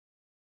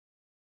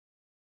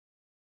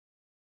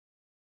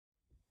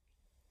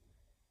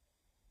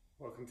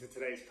Welcome to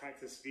today's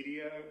practice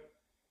video.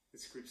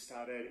 This group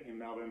started in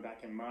Melbourne back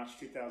in March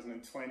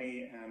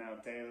 2020, and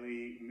our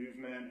daily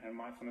movement and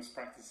mindfulness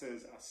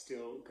practices are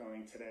still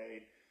going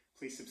today.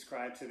 Please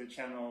subscribe to the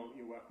channel.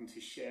 You're welcome to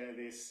share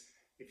this.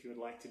 If you would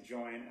like to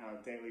join our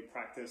daily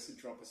practice,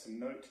 drop us a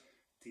note.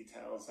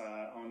 Details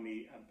are on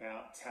the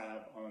About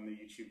tab on the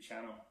YouTube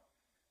channel.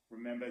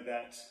 Remember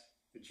that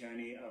the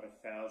journey of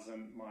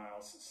 1,000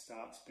 miles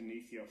starts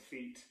beneath your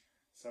feet,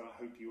 so I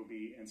hope you will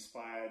be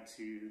inspired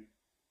to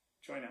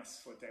join us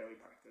for daily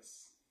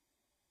practice.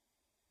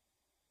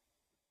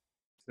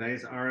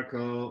 Today's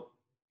oracle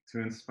to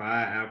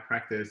inspire our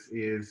practice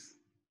is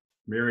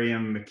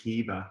Miriam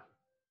Makeba.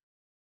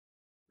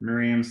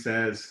 Miriam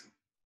says,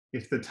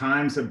 "If the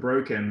times are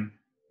broken,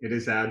 it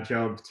is our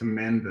job to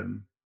mend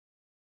them.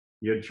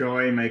 Your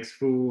joy makes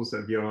fools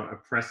of your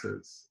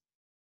oppressors.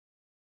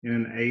 In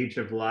an age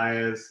of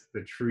liars,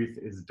 the truth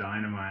is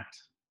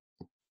dynamite."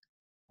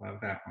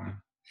 Love that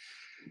one.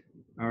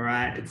 All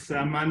right, it's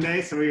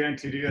Monday, so we're going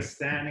to do a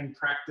standing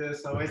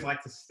practice. I always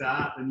like to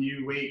start the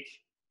new week.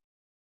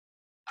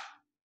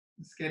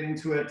 Let's get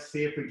into it,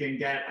 see if we can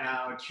get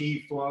our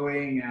chi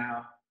flowing,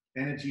 our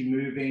energy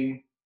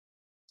moving.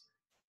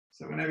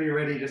 So whenever you're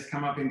ready, just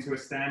come up into a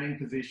standing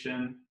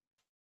position.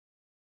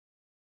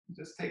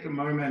 Just take a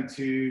moment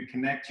to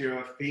connect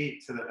your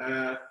feet to the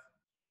earth.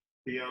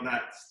 Feel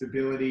that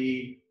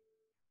stability.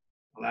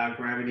 Allow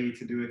gravity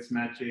to do its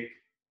magic.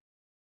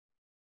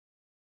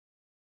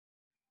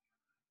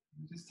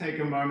 Just take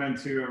a moment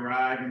to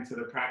arrive into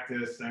the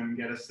practice and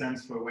get a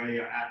sense for where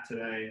you're at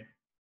today.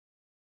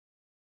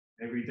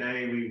 Every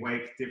day we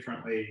wake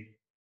differently.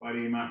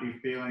 Body might be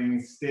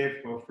feeling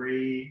stiff or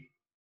free.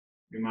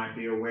 We might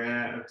be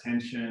aware of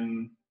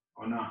tension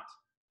or not.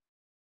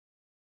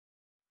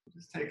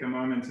 Just take a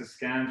moment to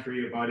scan through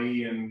your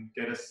body and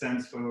get a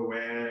sense for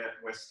where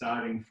we're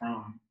starting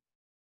from.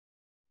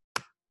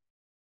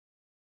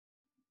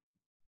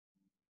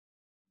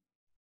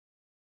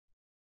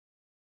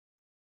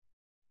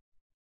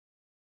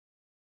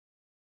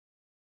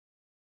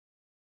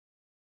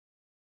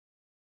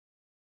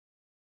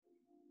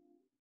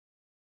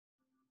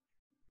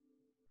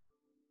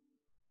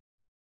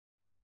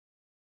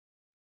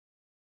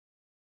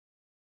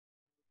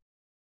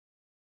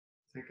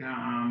 Take our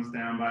arms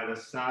down by the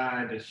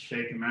side, just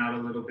shake them out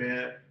a little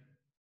bit.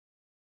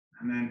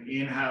 And then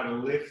inhale to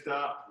lift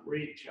up,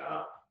 reach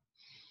up.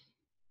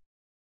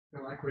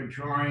 Feel like we're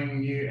drawing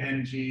new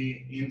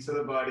energy into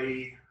the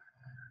body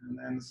and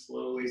then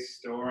slowly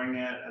storing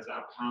it as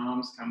our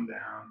palms come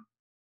down.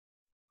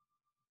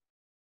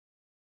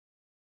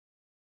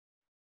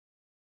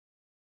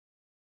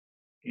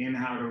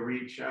 Inhale to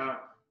reach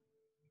up.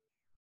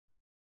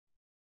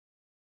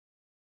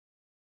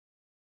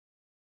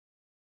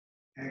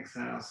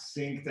 Exhale,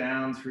 sink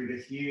down through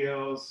the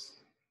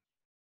heels.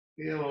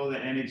 Feel all the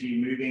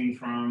energy moving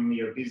from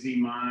your busy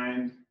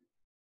mind.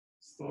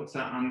 Thoughts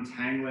are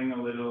untangling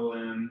a little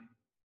and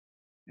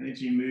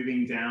energy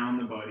moving down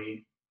the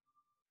body.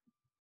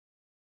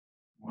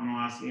 One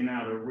last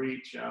inhale to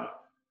reach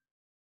up.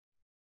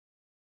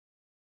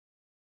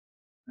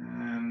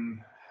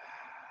 And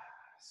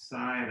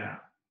sigh it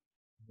out.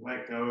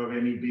 Let go of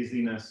any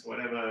busyness,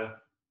 whatever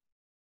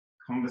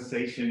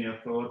conversation your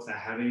thoughts are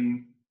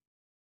having.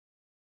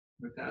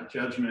 Without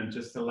judgment,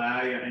 just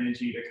allow your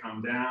energy to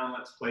come down.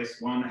 Let's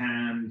place one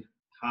hand,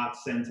 heart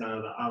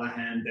center, the other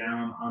hand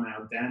down on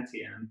our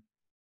dantian.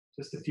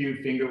 Just a few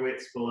finger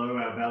widths below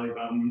our belly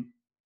button.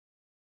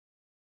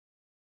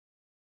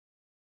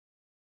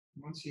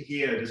 Once you're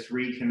here, just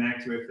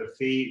reconnect with the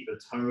feet, the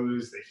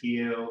toes, the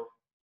heel.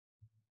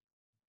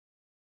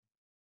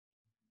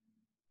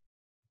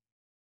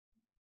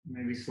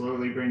 Maybe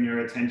slowly bring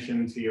your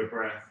attention to your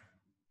breath.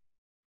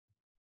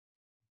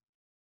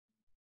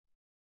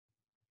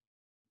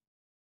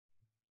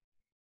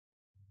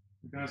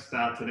 We're going to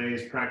start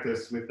today's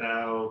practice with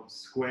our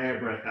square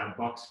breath, our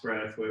box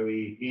breath, where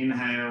we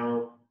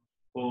inhale,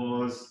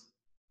 pause,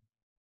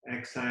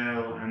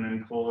 exhale, and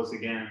then pause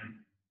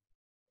again.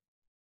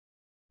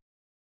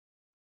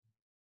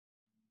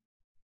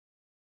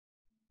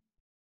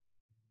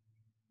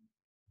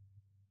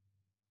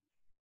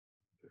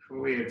 Before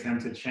we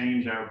attempt to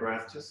change our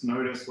breath, just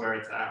notice where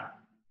it's at.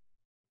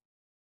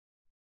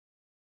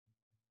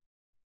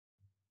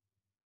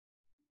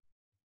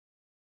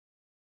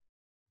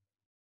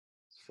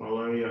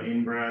 Follow your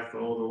in-breath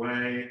all the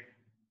way.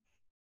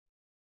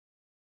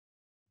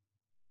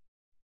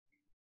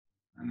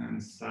 And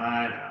then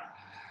side out.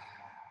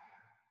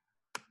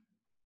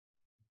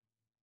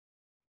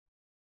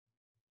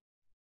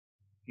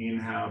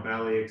 Inhale,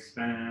 belly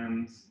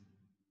expands.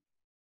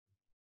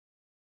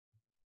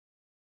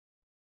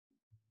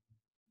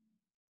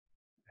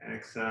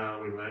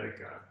 Exhale, we let it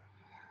go.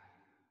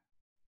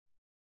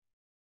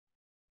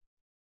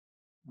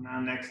 On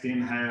our next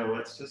inhale,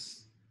 let's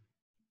just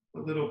a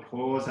little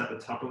pause at the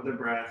top of the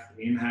breath,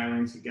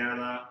 inhaling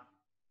together.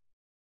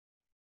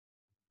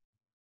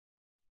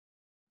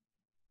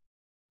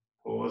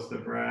 Pause the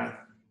breath.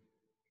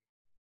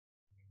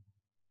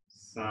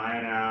 Sigh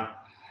it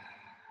out.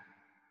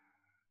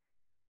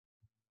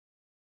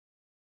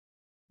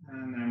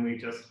 And then we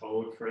just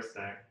hold for a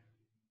sec.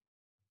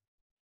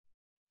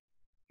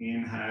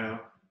 Inhale.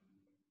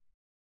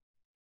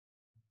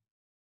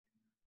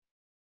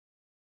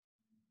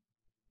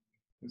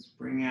 Just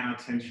bring our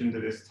attention to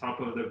this top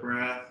of the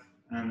breath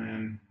and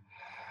then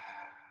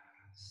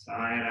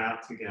sigh it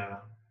out together.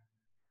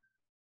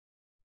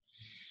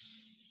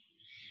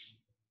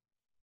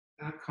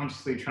 Without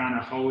consciously trying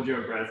to hold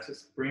your breath,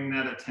 just bring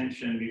that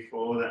attention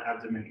before the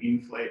abdomen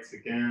inflates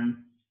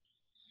again.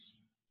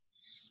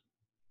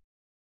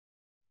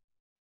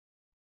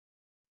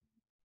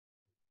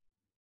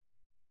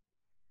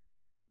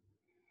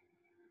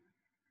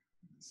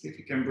 See if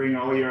you can bring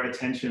all your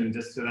attention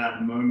just to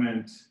that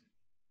moment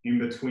in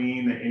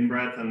between the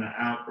in-breath and the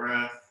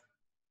out-breath.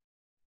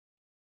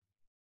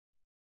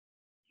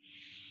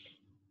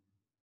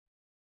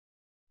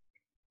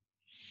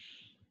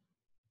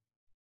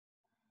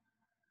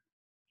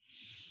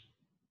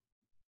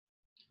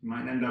 It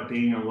might end up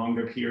being a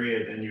longer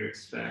period than you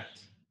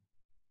expect.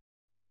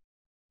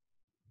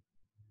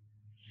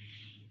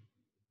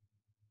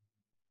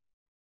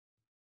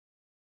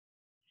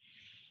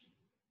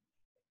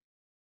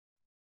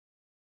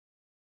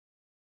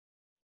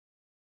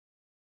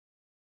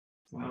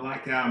 So I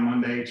like our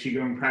Monday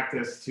qigong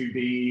practice to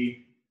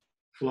be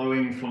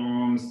flowing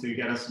forms, to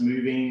get us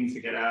moving,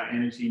 to get our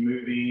energy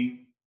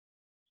moving.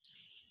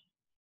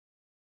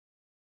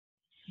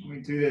 When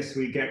we do this,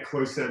 we get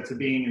closer to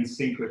being in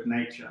sync with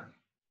nature.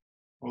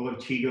 All of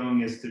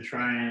qigong is to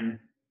try and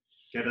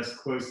get us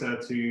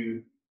closer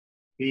to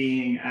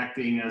being,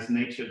 acting as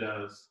nature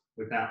does,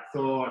 without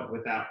thought,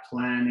 without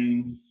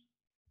planning,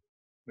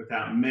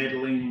 without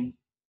meddling,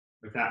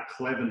 without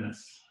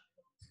cleverness.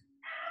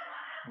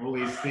 All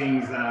these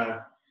things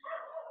are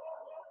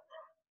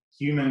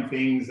human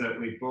things that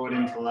we brought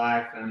into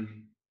life,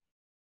 and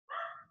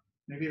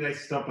maybe they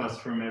stop us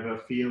from ever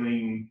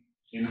feeling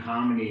in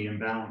harmony and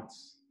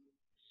balance.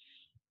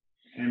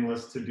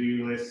 Endless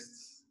to-do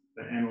lists,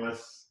 the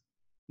endless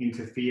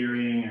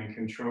interfering and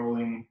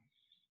controlling.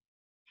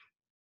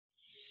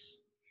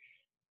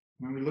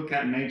 When we look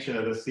at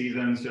nature, the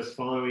seasons just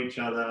follow each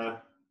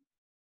other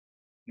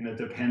in a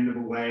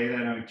dependable way. They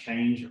don't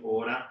change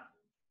order.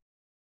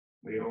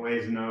 We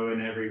always know in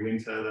every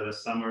winter that a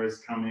summer is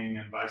coming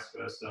and vice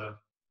versa.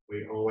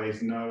 We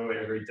always know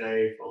every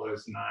day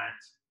follows night.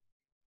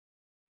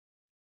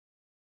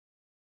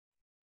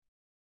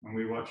 When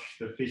we watch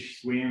the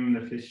fish swim,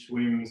 the fish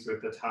swims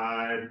with the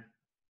tide.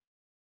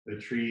 The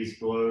trees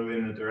blow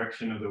in the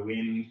direction of the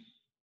wind.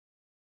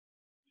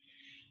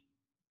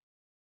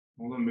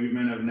 All the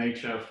movement of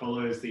nature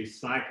follows these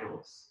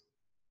cycles.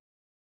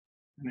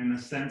 And in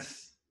a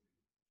sense,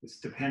 this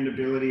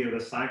dependability of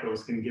the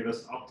cycles can give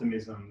us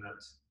optimism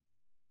that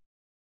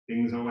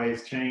things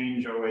always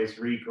change, always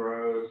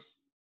regrow.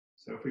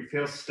 So if we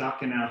feel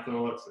stuck in our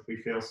thoughts, if we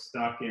feel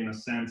stuck in a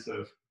sense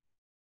of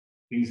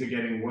things are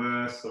getting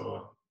worse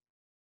or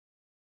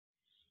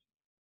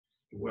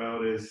the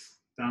world is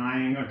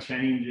dying or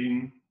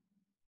changing,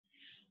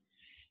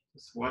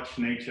 just watch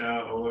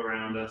nature all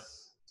around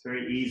us. It's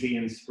very easy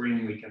in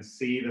spring. We can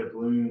see the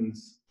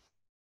blooms.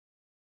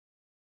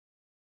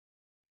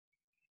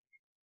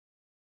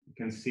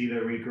 You can see the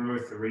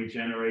regrowth, the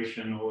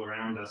regeneration all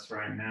around us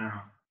right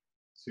now,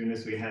 as soon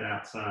as we head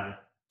outside.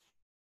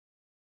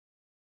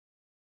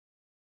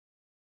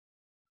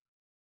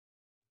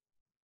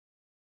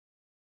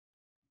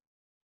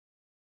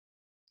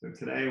 So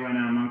today, when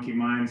our monkey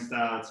mind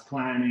starts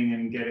planning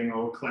and getting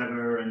all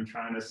clever and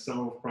trying to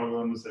solve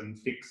problems and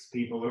fix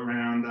people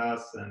around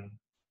us, and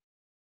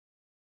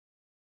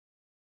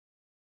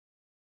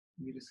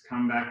you just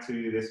come back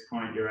to this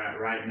point you're at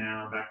right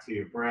now, back to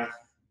your breath,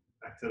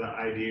 back to the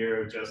idea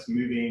of just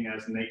moving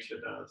as nature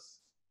does.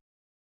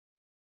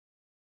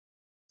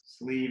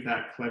 Just leave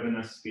that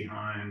cleverness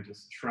behind.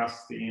 Just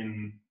trust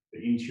in the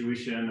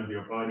intuition of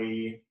your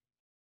body.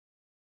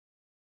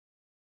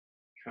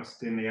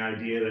 Trust in the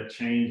idea that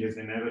change is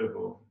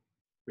inevitable.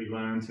 We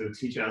learn to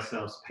teach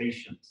ourselves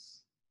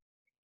patience,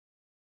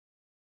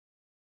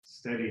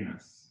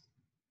 steadiness.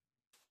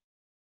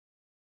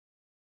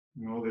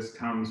 And all this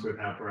comes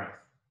with our breath.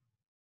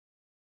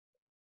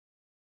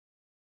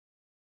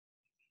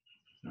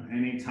 So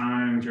any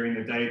time during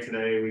the day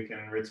today, we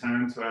can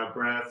return to our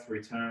breath,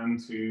 return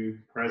to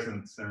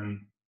presence,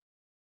 and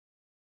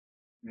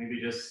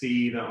maybe just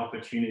see the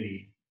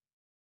opportunity.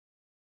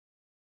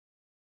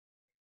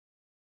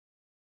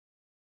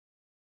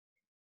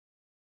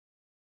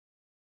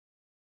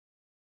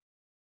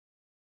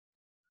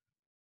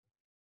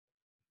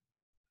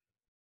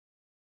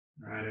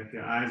 All right, if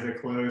your eyes are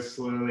closed,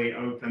 slowly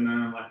open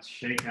them. Let's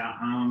shake our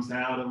arms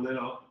out a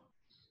little.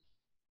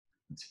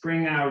 Let's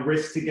bring our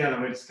wrists together.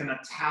 We're just going to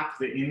tap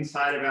the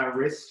inside of our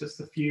wrist,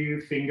 just a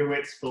few finger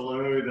widths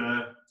below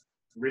the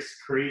wrist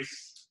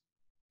crease.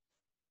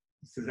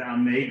 This is our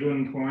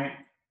Negun point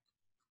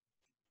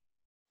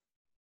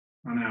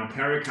on our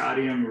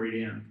pericardium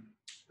meridian.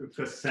 Good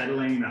for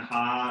settling the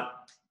heart,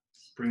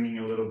 just bringing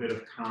a little bit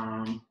of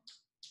calm.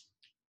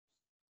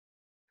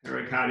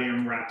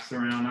 Pericardium wraps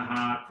around the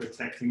heart,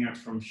 protecting it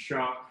from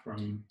shock,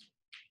 from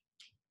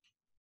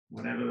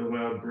whatever the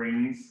world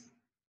brings.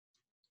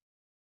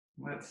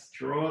 Let's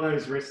draw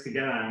those wrists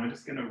together and we're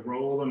just going to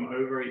roll them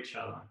over each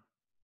other.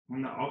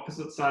 On the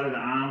opposite side of the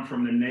arm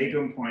from the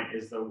Nagum point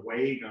is the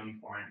Wei-gum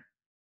point.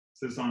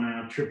 This is on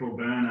our triple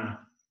burner,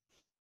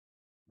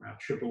 our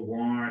triple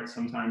warmer, it's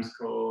sometimes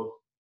called.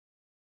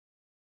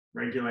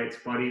 Regulates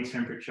body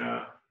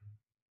temperature,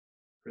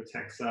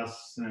 protects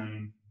us,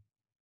 and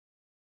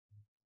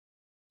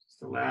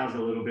just allows a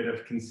little bit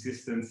of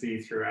consistency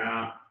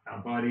throughout our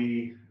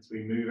body as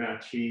we move our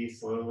chi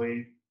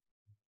slowly.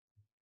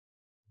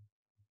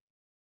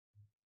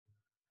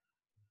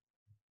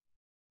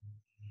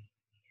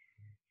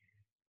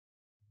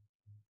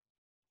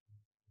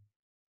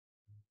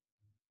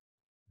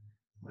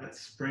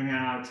 Let's bring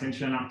our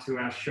attention up to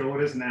our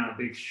shoulders now.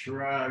 Big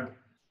shrug,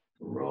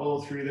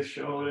 roll through the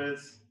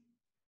shoulders.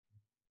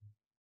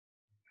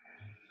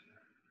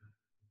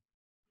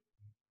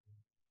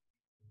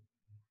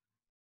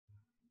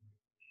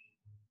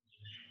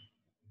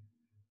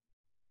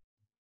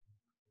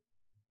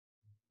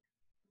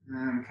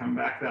 And come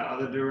back the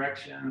other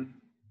direction.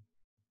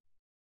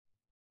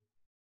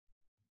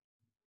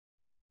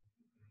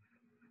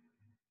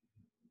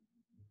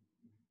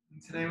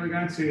 Today we're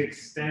going to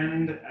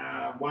extend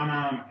one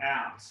arm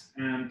out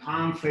and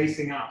palm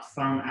facing up,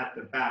 thumb at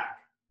the back.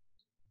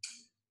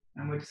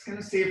 And we're just going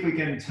to see if we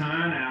can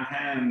turn our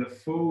hand the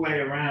full way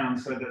around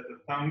so that the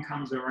thumb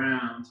comes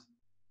around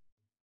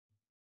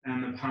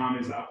and the palm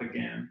is up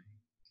again.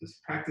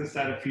 Just practice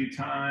that a few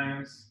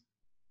times.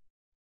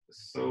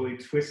 Just slowly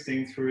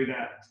twisting through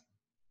that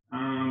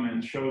arm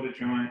and shoulder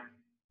joint.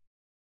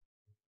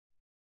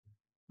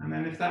 And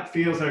then if that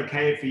feels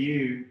okay for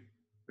you,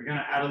 we're going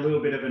to add a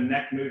little bit of a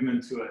neck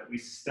movement to it. We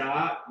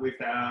start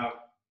with our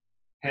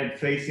head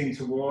facing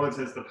towards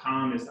as the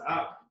palm is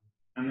up.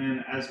 And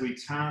then as we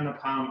turn the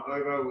palm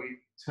over, we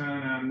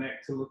turn our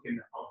neck to look in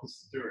the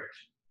opposite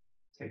direction.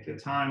 Take your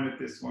time with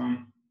this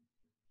one.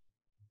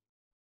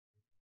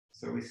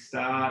 So we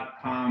start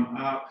palm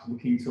up,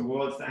 looking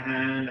towards the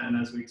hand, and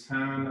as we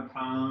turn the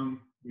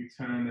palm, we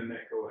turn the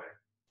neck away.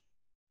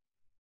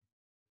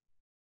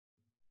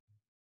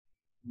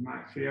 You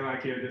might feel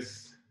like you're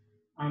just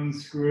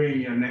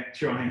unscrewing your neck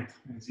joint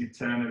as you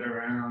turn it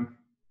around.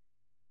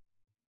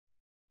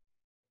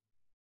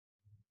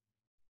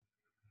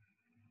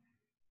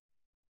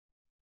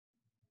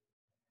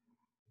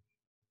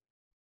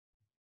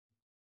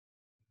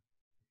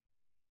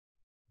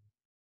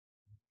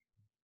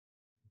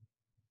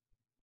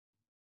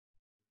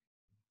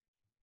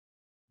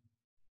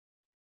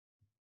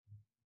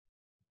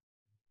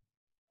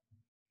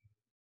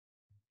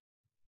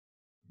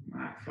 You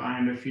might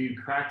find a few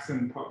cracks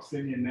and pops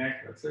in your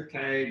neck. That's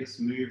okay, just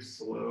move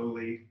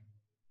slowly.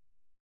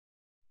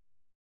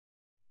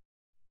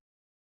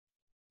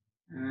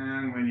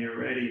 And when you're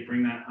ready,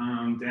 bring that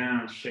arm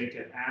down, shake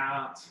it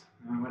out.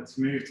 Let's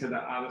move to the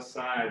other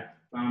side.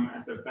 Thumb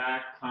at the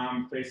back,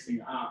 palm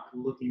facing up,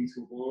 looking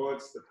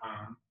towards the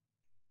palm.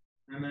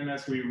 And then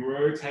as we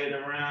rotate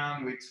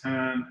around, we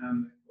turn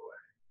and look away.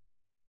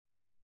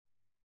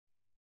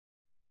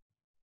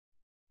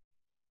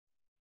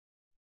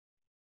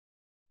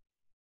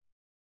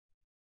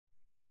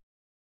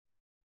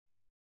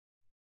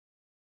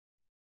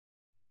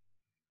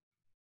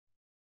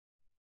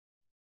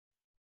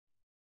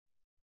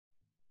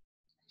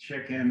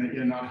 Check in that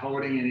you're not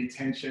holding any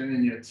tension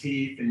in your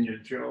teeth and your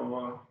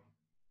jaw.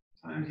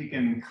 Sometimes you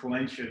can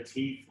clench your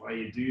teeth while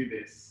you do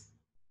this.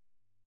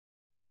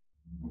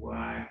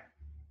 Why?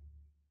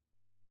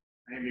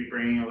 Maybe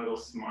bringing a little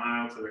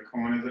smile to the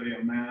corners of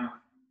your mouth.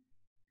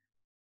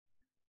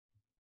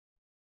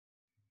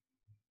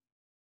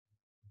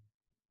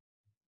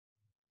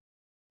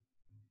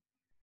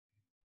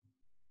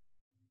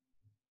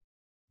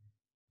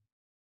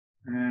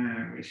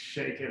 And we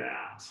shake it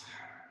out.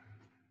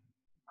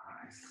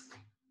 Nice.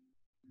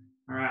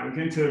 All right, we're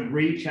going to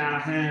reach our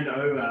hand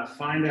over,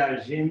 find our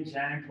yin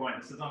yang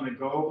point. This is on the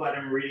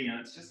gallbladder meridian.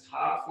 It's just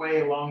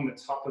halfway along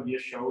the top of your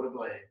shoulder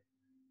blade.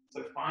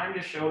 So find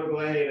your shoulder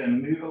blade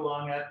and move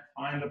along it.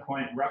 Find the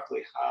point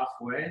roughly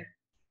halfway.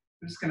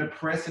 We're just going to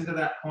press into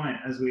that point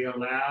as we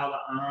allow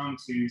the arm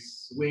to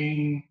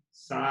swing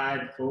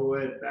side,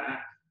 forward,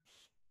 back.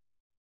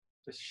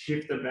 Just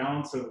shift the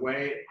balance of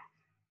weight.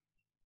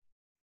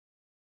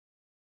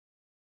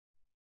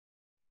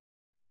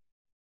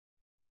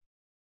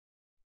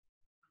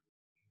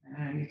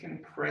 And you can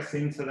press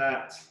into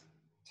that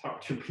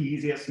top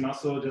trapezius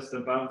muscle just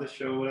above the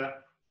shoulder.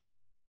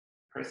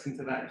 Press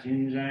into that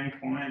yin-yang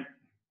point.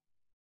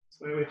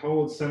 It's where we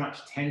hold so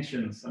much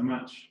tension, so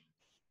much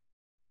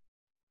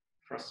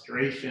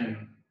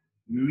frustration,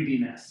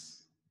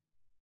 moodiness.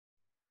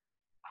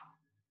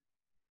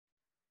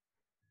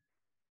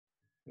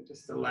 So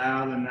just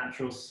allow the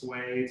natural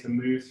sway to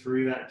move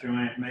through that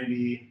joint,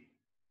 maybe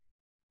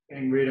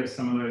getting rid of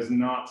some of those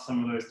knots,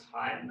 some of those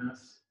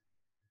tightness.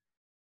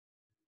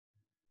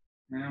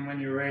 And when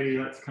you're ready,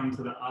 let's come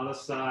to the other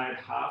side,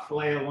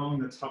 halfway along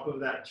the top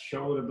of that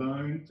shoulder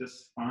bone.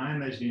 Just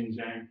find the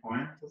yin-yang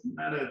point. Doesn't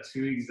matter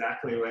too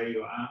exactly where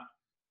you are.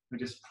 We're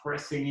just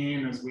pressing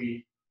in as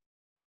we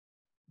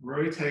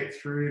Rotate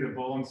through the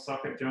ball and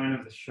socket joint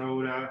of the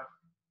shoulder.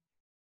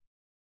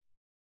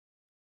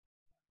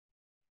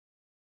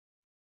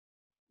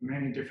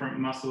 Many different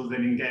muscles that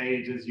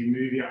engage as you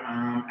move your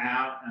arm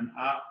out and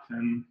up,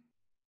 and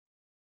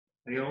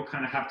they all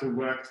kind of have to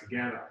work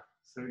together.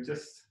 So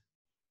just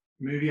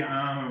move your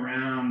arm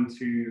around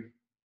to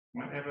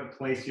whatever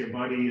place your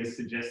body is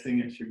suggesting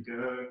it should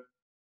go.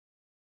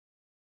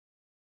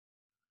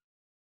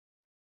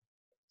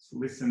 Just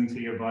listen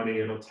to your body.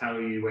 It'll tell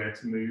you where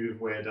to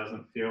move, where it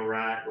doesn't feel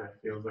right, where it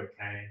feels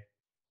okay.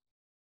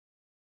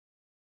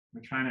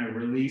 We're trying to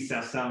release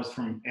ourselves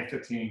from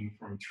efforting,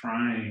 from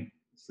trying.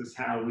 This is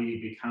how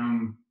we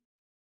become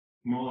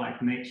more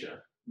like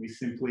nature. We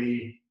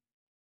simply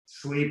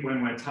sleep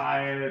when we're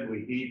tired,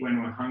 we eat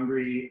when we're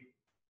hungry,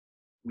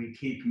 we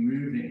keep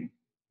moving.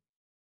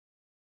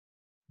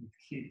 We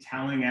keep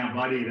telling our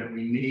body that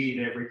we need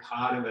every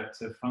part of it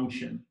to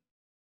function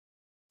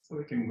so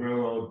we can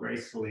grow old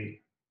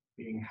gracefully,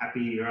 being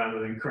happy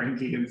rather than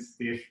cranky and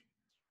stiff.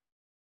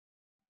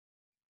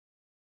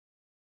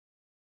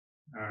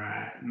 All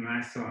right,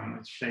 nice one.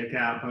 Let's shake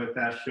out both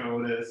our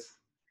shoulders.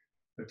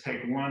 So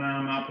take one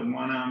arm up and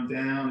one arm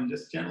down, and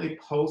just gently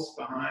pulse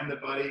behind the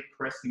body,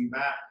 pressing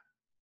back,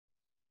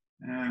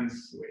 and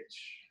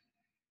switch.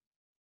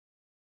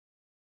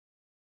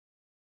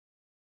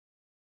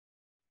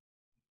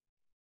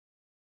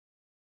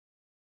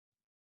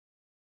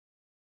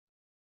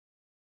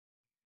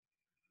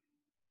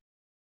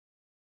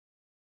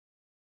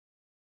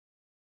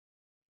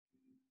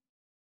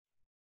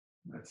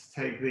 Let's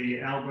take the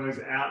elbows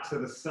out to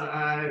the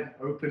side,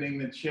 opening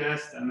the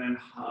chest, and then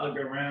hug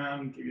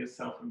around. Give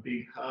yourself a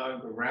big hug,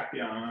 wrap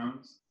your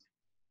arms.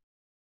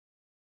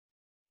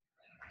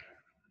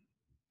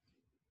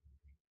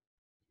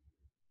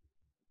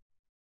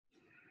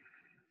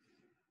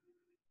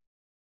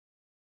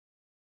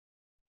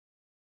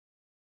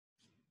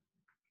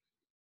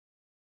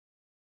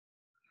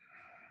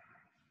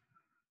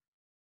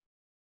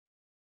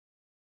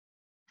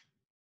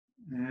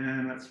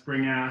 And let's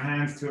bring our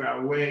hands to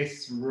our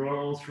waist,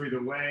 roll through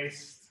the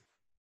waist.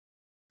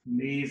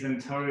 Knees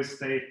and toes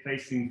stay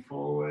facing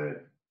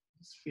forward.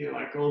 Just feel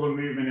like all the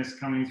movement is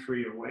coming through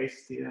your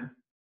waist here.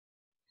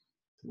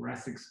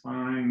 Thoracic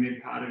spine,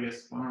 mid part of your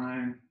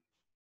spine.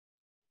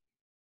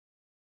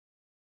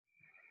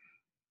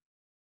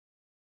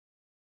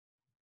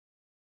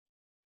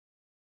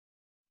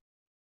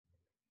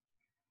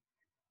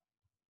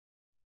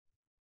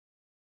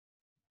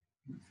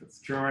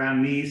 Let's draw our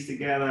knees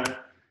together.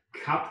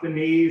 Cup the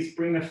knees,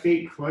 bring the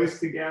feet close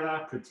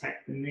together,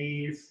 protect the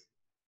knees.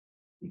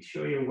 Make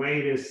sure your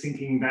weight is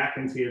sinking back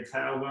into your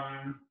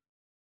tailbone.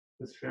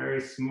 Just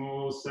very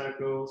small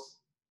circles.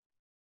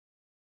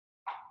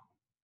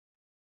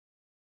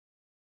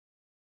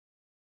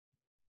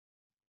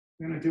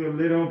 I'm going to do a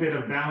little bit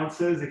of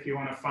balances. If you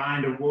want to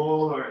find a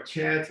wall or a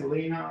chair to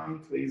lean on,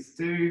 please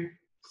do.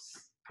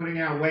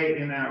 Putting our weight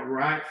in our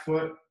right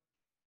foot,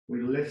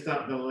 we lift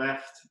up the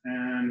left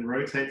and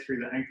rotate through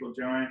the ankle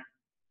joint.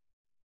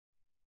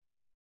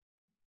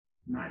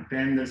 Might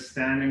bend the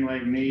standing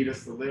leg knee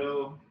just a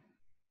little.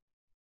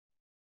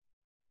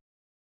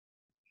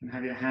 You can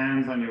have your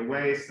hands on your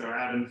waist or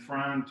out in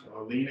front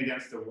or lean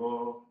against a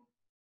wall.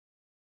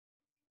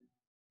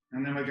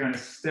 And then we're going to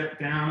step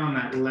down on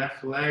that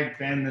left leg,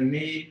 bend the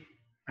knee,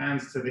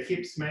 hands to the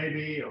hips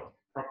maybe, or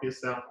prop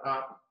yourself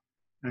up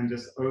and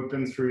just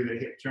open through the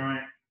hip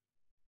joint.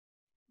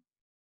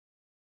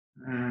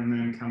 And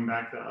then come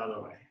back the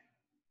other way.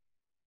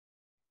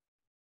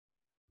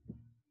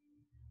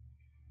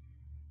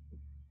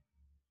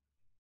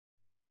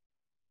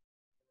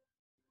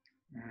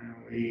 And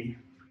we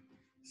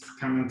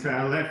come into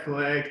our left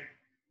leg,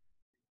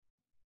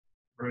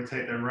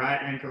 rotate the right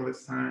ankle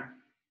this time.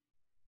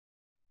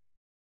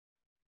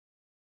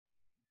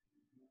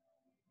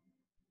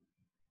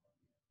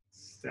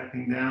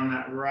 Stepping down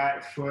that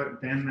right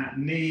foot, bend that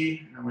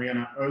knee, and we're going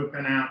to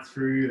open out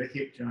through the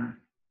hip joint.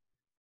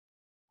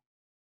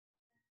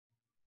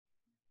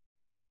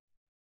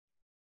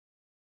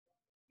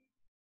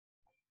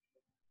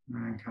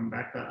 And come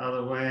back the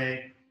other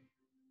way.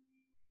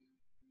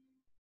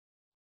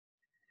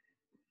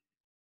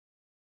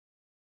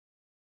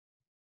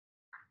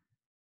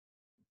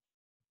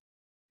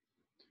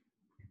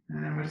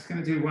 And we're just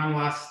going to do one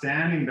last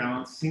standing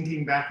balance,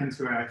 sinking back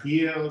into our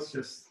heels.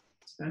 Just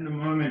spend a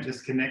moment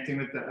just connecting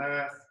with the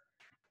earth.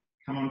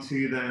 Come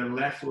onto the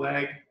left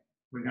leg.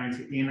 We're going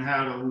to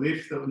inhale to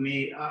lift the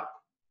knee up,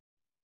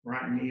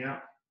 right knee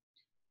up.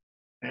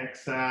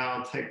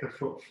 Exhale, take the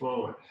foot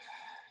forward.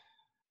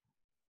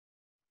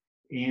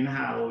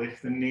 Inhale,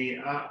 lift the knee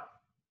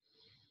up.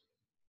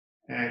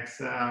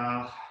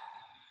 Exhale,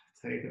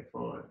 take it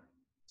forward.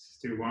 Let's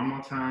do one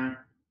more time.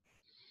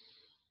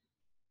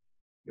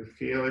 You'll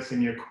feel this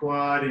in your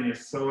quad, in your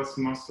psoas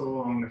muscle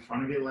on the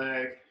front of your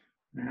leg,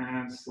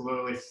 and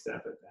slowly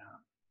step it down.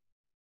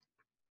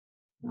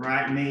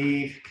 Right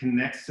knee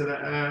connects to the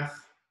earth.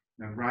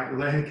 The right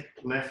leg,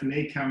 left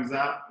knee comes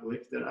up,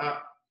 lift it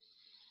up.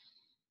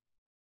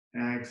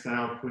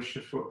 Exhale, push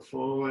the foot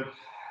forward.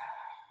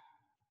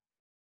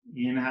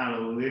 Inhale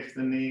to lift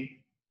the knee.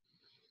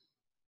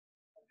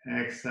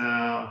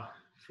 Exhale,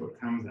 foot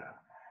comes out.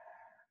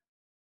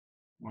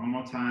 One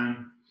more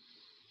time.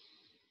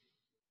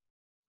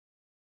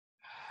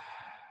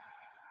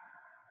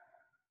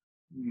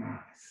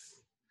 Nice.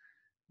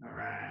 All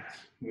right,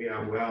 we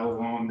are well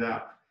warmed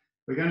up.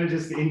 We're going to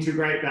just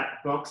integrate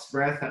that box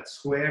breath, that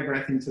square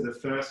breath into the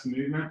first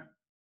movement.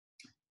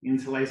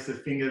 Interlace the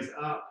fingers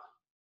up.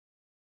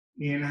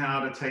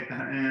 Inhale to take the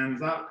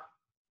hands up.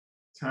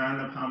 Turn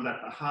the palms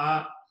at the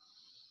heart.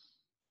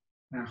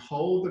 Now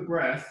hold the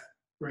breath.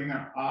 Bring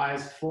our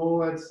eyes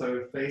forward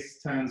so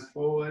face turns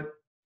forward.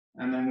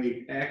 And then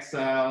we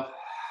exhale,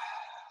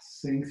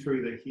 sink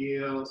through the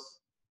heels.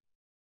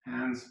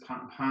 Hands,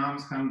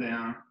 palms come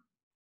down.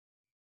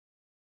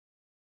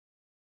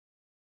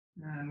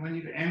 And when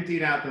you've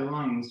emptied out the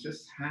lungs,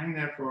 just hang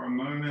there for a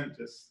moment,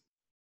 just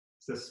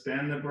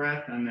suspend the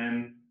breath, and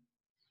then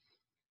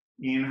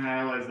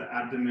inhale as the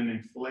abdomen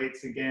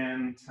inflates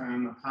again.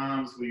 Turn the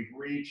palms, we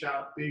reach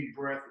up, big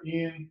breath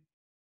in.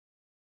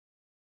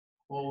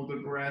 Hold the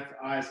breath,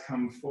 eyes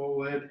come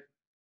forward,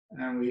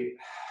 and we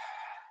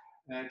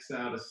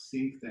exhale to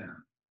sink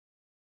down.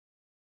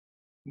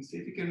 And see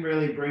if you can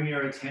really bring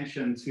your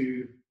attention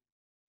to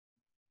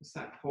just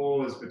that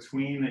pause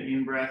between the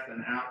in-breath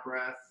and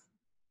out-breath.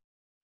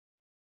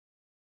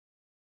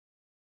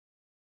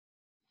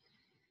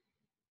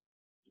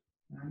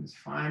 And just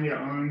find your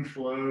own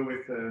flow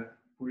with the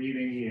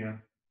breathing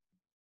here.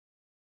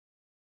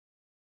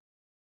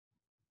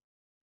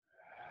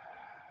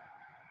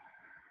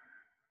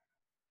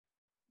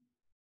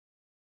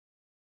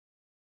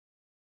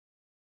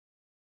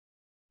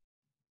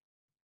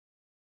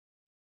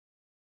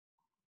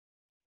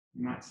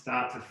 You might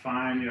start to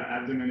find your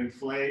abdomen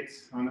inflate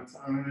on its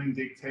own,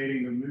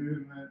 dictating the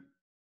movement.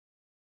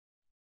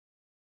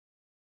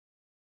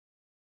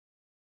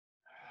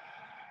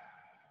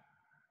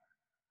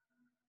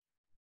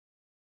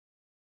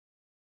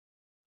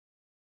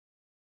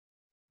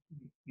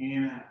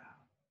 Inhale.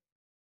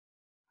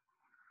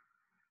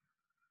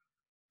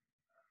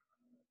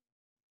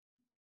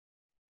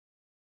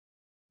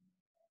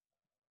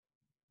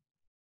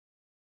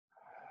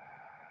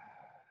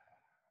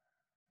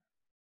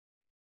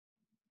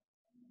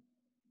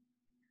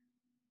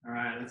 All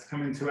right, let's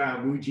come into our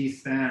Wuji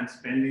stance,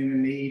 bending the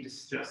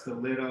knees just a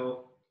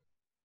little,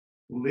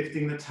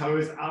 lifting the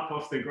toes up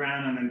off the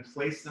ground and then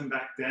place them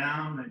back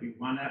down, maybe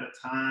one at a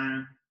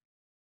time.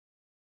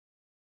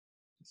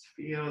 Just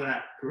feel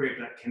that grip,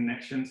 that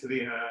connection to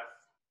the earth.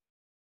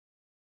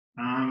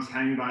 Arms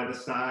hang by the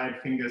side,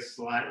 fingers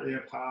slightly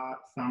apart,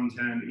 thumb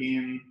turned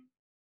in.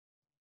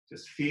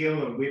 Just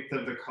feel the width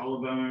of the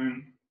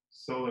collarbone,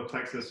 solar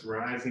plexus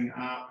rising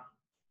up.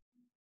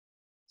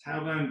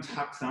 Tailbone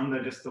tucks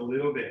under just a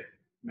little bit.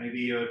 Maybe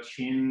your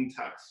chin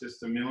tucks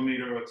just a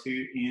millimeter or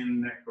two in,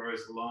 neck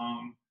grows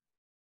long.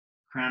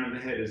 Crown of the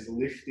head is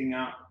lifting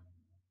up.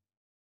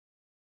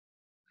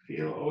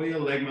 Feel all your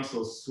leg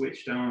muscles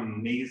switched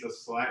on, knees are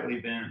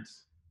slightly bent.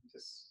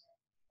 Just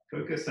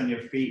focus on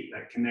your feet,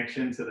 that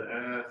connection to the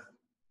earth.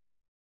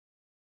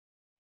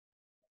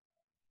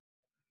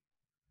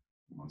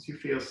 Once you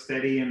feel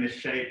steady in this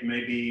shape,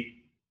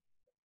 maybe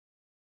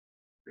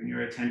bring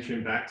your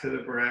attention back to the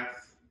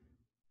breath.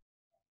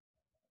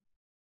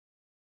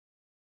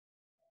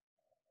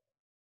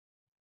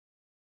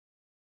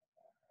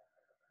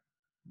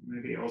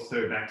 Maybe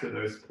also back to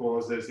those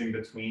pauses in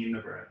between the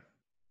breath.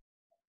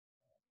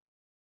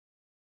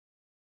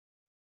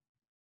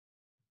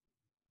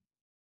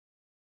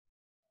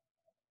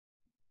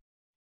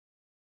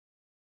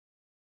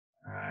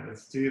 All right,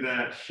 let's do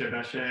that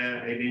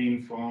shibashi,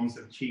 18 forms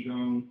of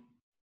qigong.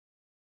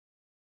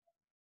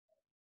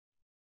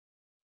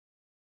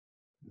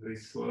 We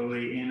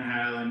slowly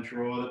inhale and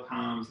draw the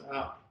palms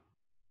up.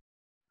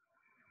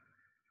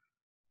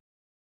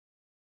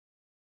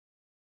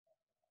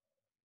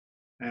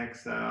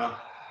 Exhale.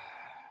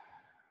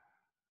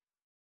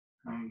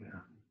 Come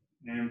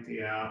down.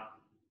 Empty out.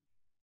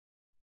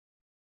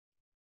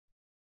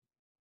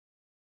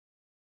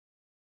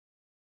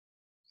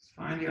 Just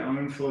find your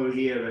own flow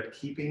here, but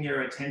keeping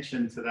your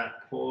attention to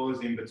that pause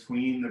in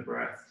between the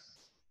breaths.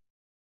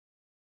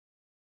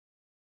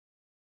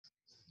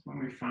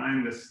 When we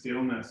find the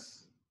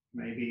stillness,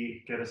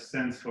 maybe get a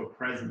sense for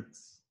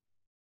presence.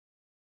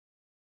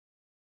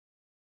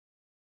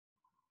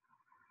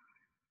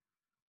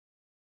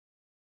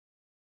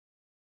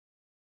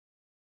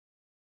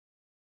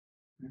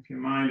 If your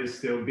mind is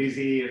still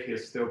busy, if you're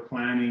still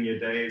planning your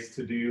day's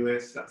to-do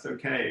list, that's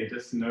okay.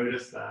 Just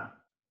notice that.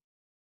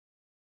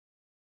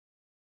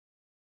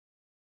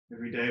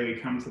 Every day we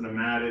come to the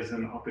mat is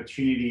an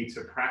opportunity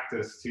to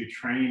practice, to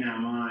train our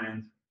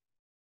mind.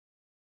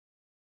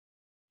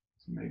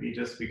 So maybe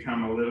just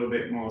become a little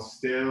bit more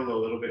still, a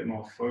little bit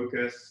more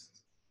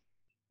focused.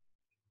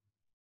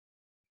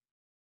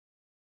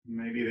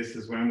 Maybe this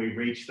is when we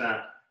reach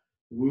that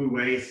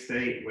wu-wei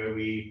state where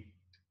we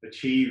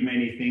achieve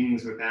many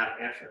things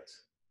without effort.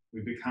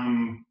 We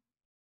become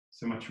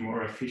so much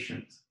more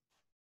efficient.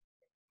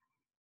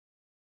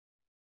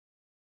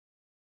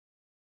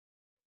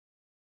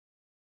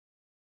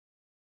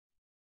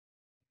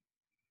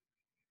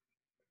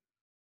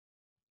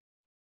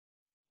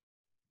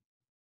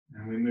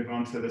 And we move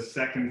on to the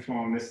second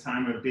form, this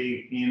time a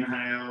big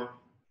inhale,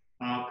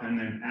 up and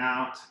then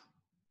out.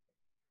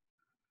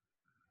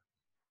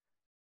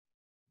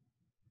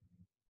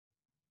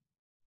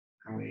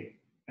 And we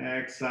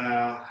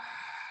exhale,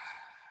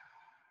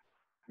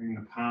 bring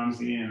the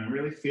palms in and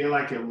really feel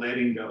like you're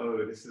letting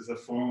go. This is a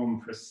form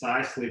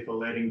precisely for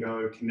letting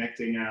go,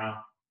 connecting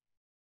our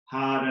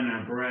heart and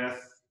our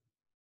breath.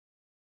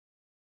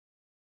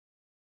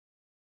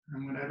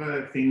 And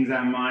whatever things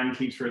our mind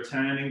keeps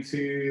returning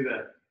to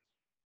that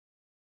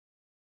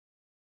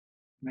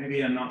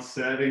maybe are not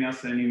serving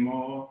us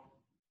anymore,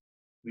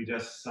 we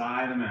just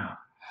sigh them out.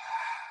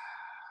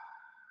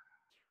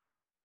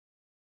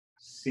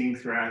 Sink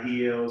through our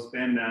heels,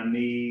 bend our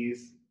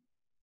knees.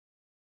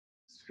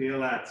 Just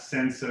feel that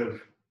sense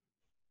of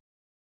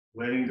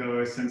letting go,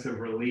 a sense of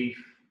relief.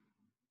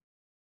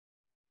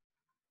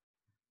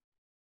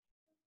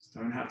 Just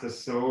don't have to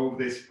solve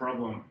this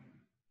problem.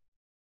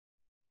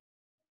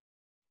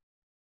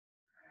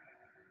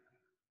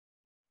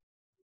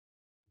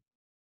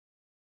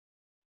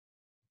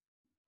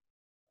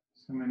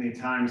 So many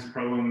times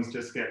problems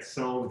just get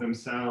solved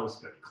themselves,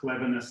 but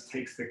cleverness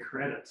takes the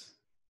credit.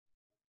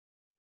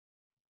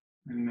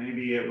 And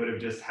maybe it would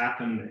have just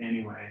happened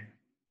anyway.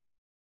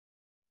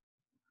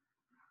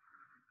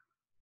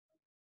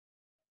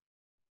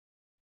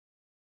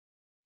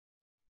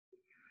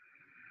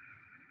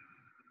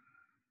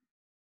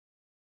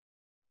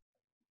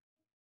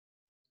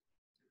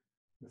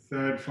 The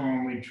third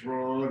form, we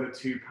draw the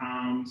two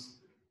palms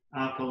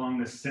up along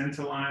the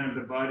center line of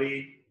the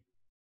body.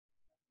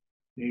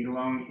 Big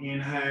long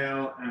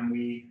inhale, and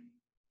we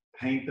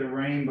paint the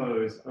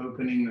rainbows,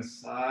 opening the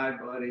side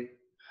body.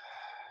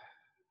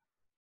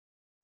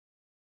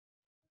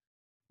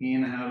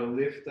 Inhale to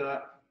lift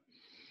up.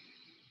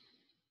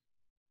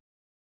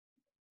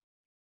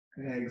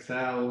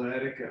 Exhale,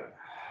 let it go.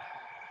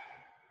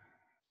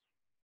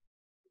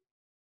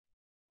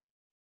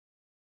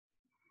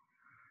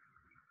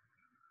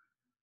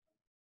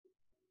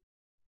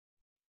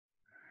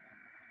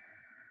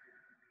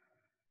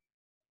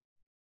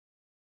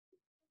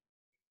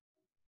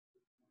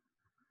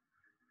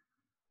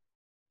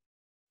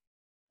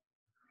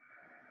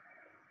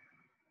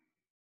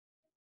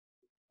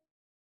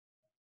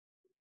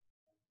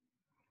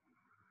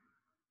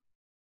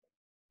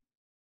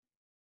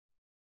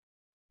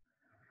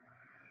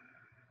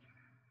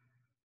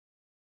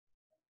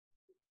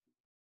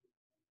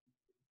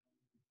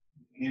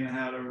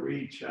 Inhale to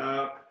reach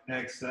up.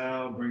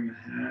 Exhale, bring the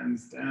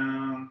hands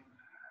down.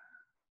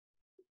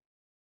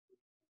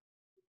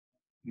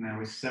 Now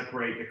we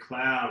separate the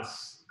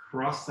clouds.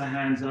 Cross the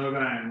hands over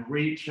and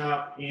reach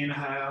up.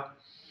 Inhale.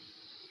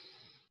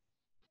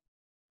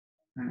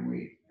 And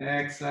we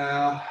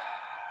exhale.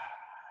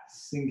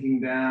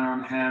 Sinking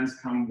down, hands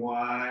come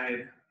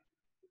wide.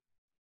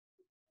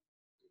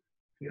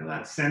 Feel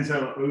that sense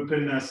of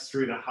openness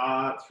through the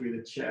heart, through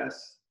the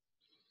chest.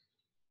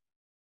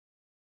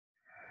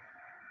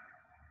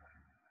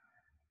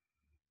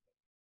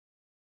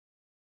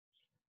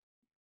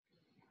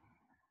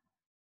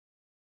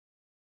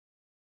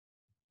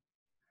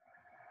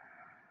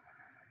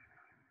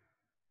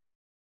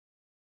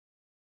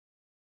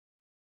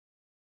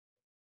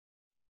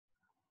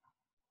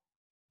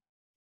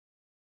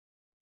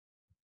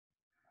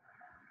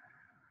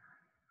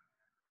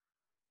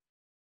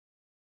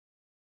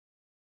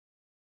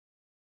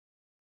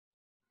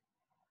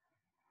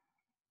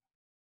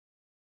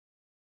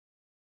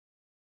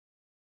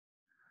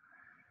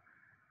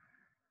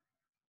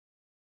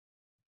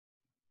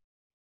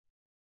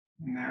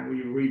 Now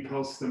we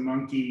repulse the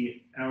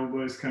monkey,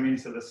 elbows come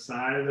into the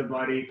side of the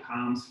body,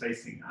 palms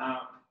facing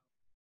up.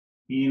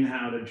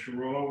 Inhale to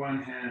draw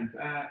one hand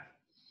back.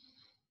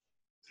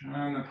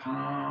 Turn the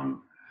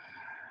palm,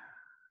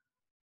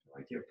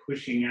 like you're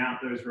pushing out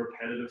those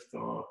repetitive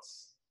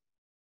thoughts.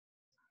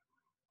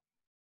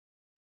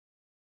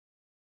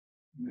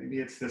 Maybe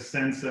it's the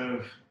sense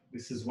of,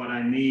 this is what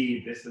I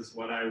need, this is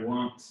what I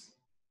want.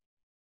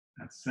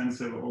 That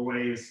sense of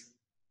always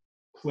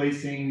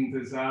placing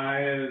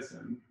desires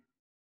and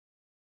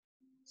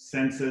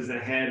senses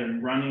ahead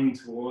and running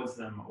towards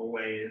them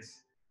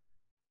always.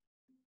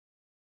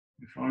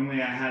 If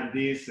only I had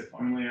this, if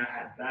only I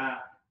had that,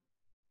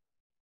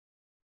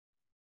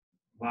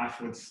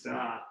 life would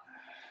start.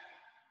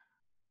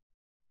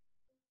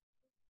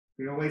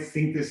 We always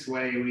think this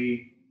way,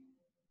 we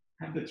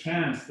have the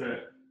chance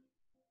that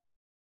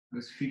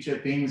those future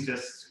things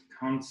just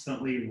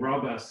constantly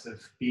rob us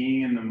of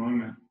being in the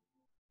moment,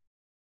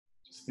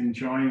 just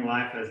enjoying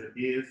life as it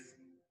is,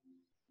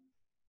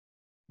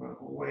 but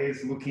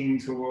always looking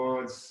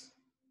towards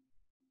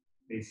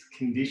these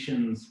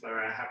conditions for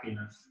our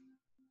happiness.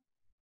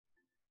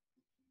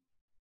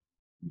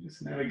 We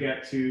just never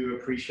get to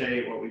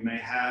appreciate what we may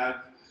have,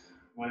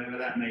 whatever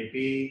that may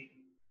be.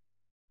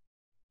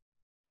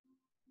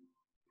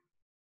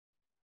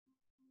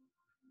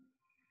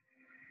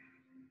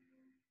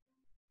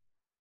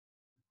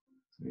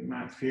 So you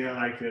might feel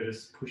like you're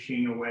just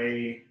pushing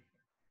away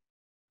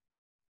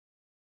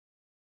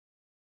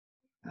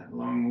That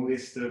long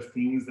list of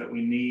things that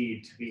we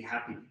need to be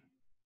happy.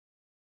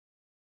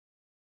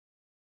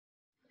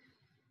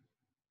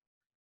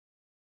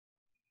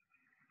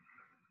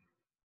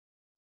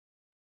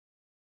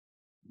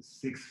 The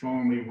sixth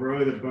form, we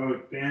row the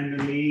boat, bend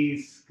the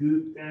knees,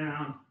 scoop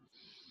down.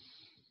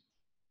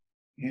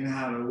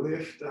 Inhale to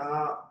lift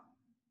up.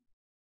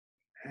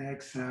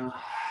 Exhale.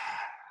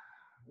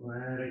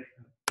 Let it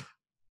go.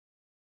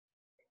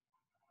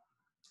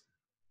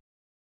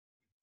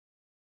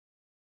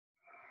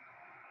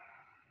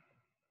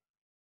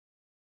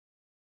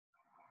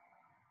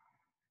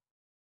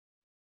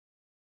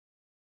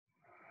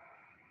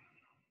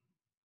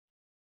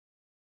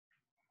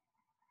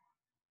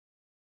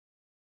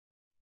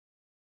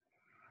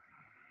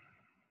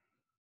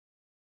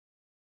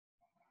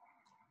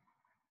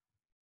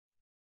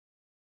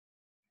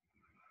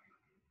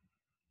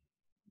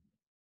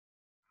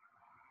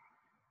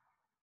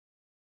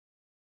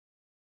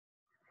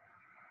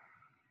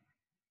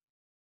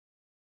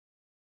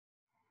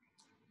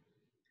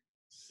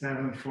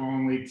 Seventh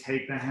form, we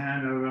take the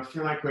hand over.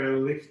 Feel like we're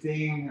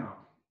lifting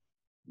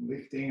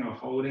or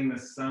holding the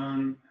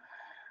sun.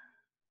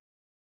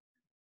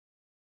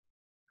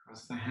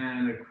 Cross the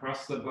hand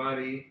across the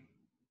body.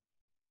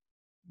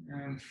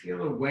 And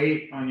feel the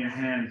weight on your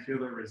hand. Feel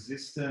the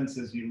resistance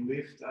as you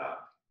lift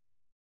up.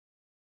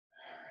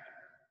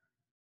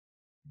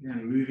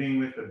 Again, moving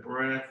with the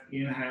breath,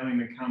 inhaling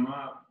to come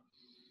up.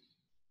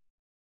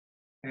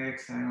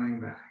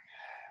 Exhaling back.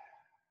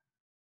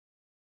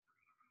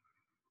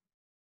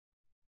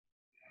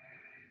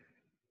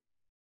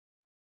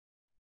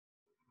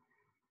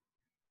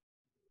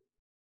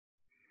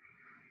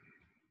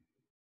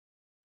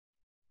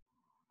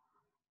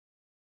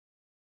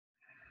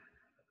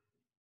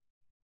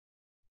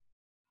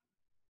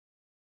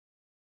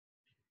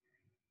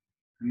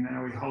 And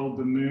now we hold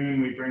the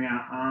moon, we bring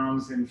our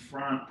arms in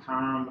front,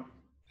 palm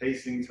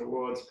facing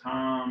towards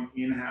palm,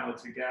 inhale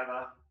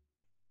together.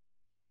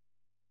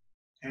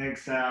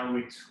 Exhale,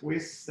 we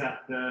twist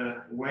at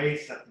the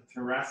waist, at the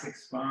thoracic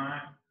spine.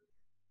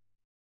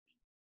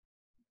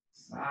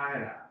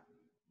 Side out.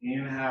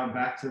 Inhale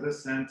back to the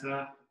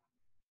center.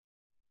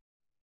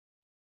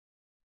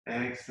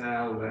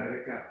 Exhale, let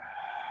it go.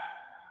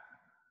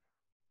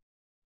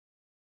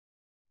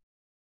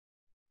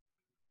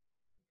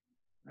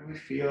 Maybe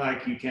feel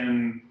like you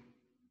can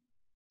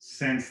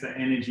sense the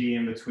energy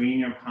in between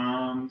your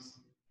palms.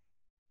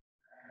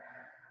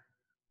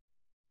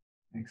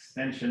 An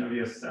extension of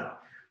yourself.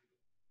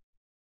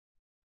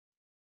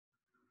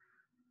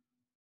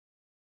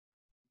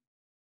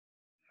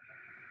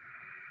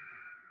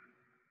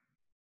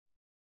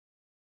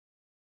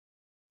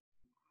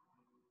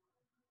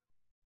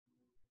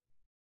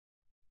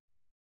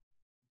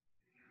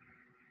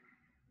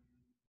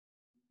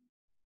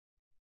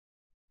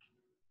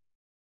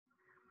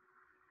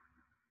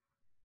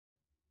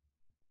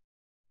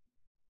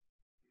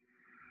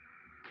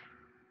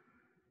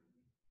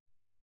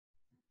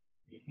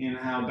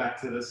 Inhale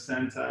back to the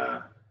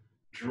center.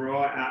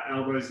 Draw our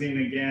elbows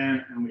in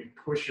again and we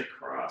push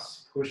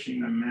across,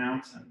 pushing the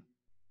mountain.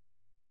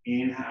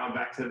 Inhale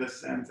back to the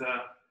center.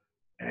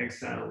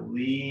 Exhale,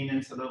 lean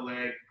into the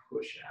leg,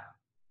 push out.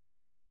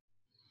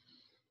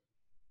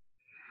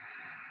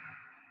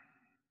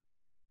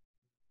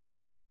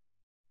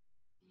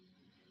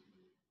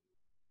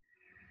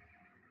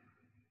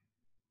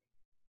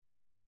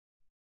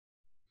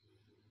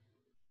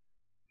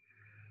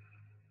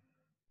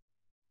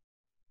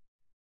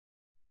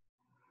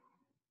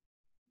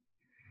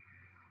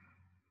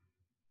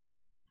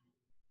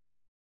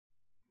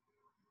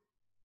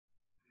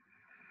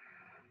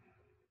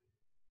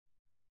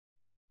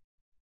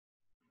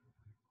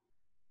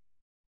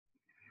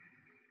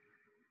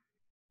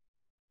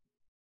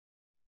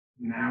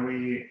 Now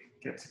we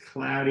get to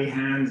cloudy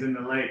hands in the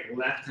lake.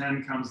 Left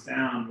hand comes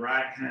down,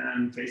 right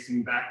hand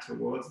facing back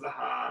towards the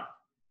heart.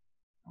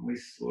 And we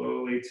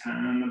slowly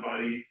turn the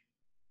body,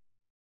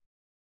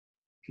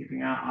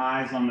 keeping our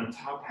eyes on the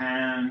top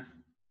hand.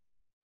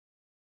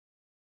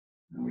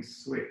 And we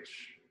switch.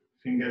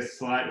 Fingers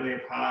slightly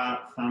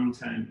apart, thumb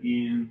turned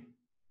in.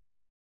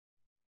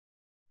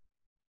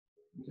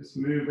 Just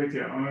move with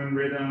your own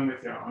rhythm,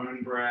 with your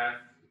own breath.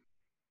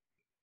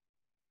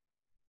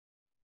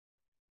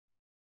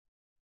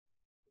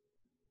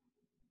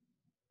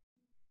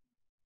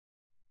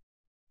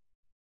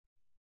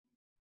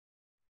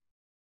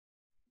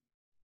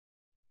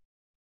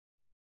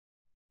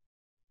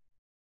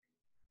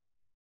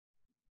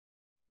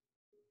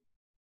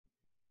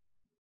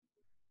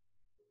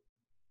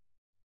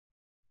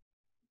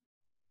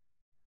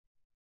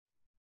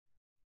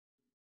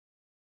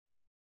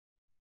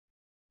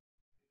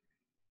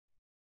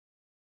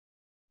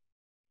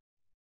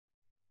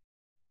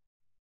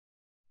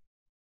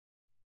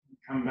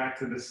 Come back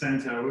to the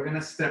center. We're going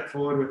to step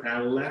forward with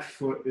our left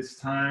foot this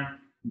time.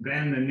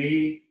 Bend the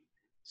knee,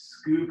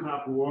 scoop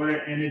up water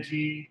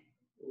energy,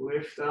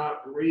 lift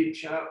up,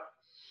 reach up,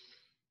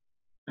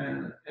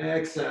 and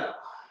exhale.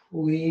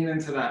 Lean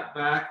into that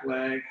back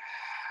leg.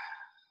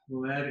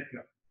 Let it go.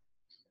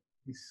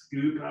 We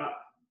scoop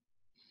up.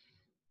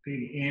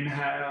 Big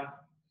inhale.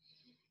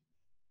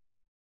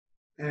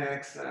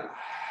 Exhale.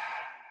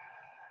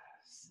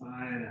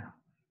 Sigh out.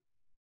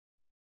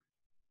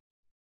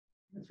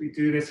 As we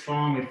do this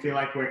form, we feel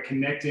like we're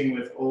connecting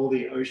with all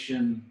the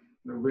ocean.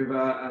 The river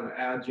of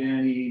our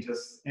journey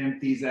just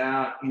empties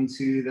out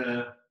into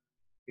the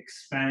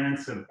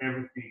expanse of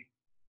everything.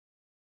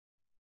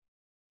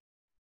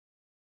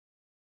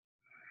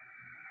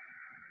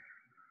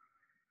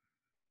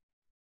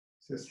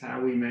 This is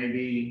how we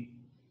maybe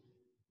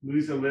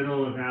lose a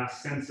little of our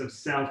sense of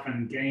self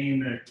and gain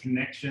the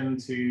connection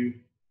to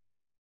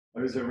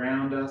those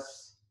around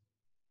us.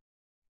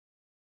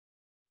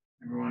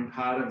 Everyone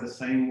part of the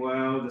same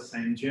world, the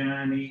same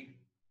journey.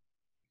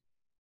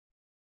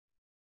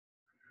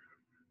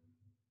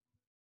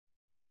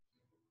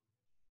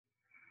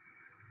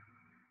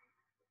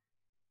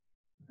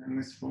 And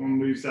this form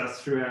moves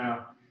us through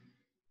our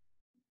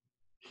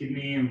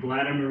kidney and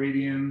bladder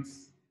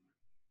meridians,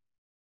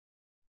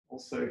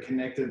 also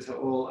connected to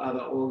all other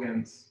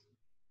organs.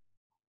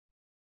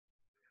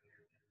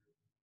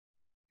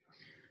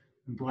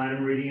 The bladder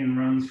meridian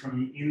runs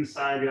from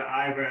inside your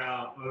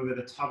eyebrow over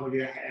the top of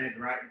your head,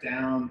 right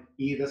down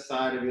either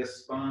side of your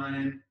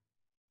spine,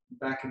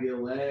 back of your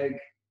leg,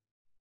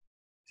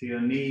 to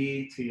your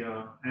knee, to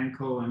your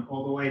ankle, and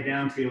all the way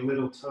down to your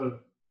little toe.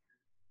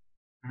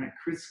 And it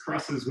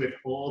crisscrosses with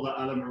all the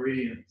other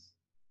meridians.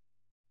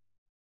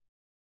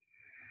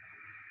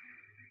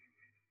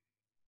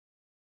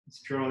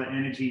 Let's draw the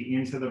energy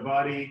into the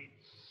body,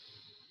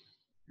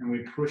 and we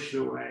push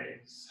the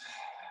waves.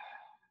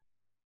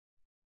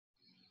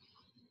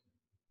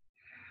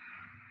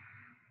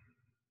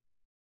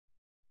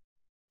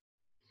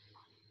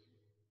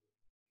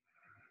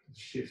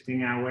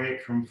 Shifting our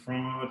weight from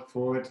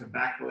forward to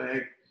back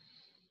leg.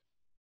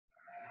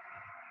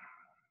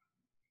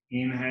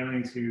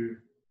 Inhaling to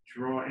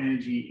draw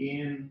energy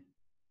in,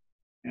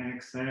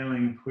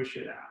 exhaling, push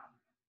it out.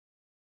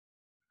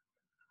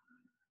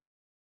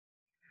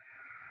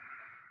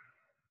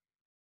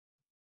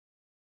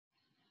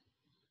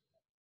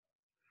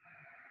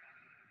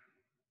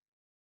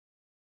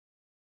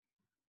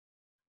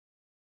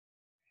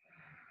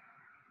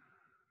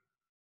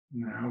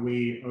 Now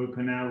we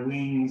open our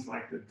wings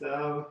like the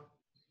dove,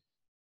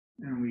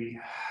 and we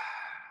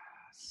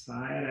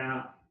sigh it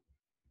out.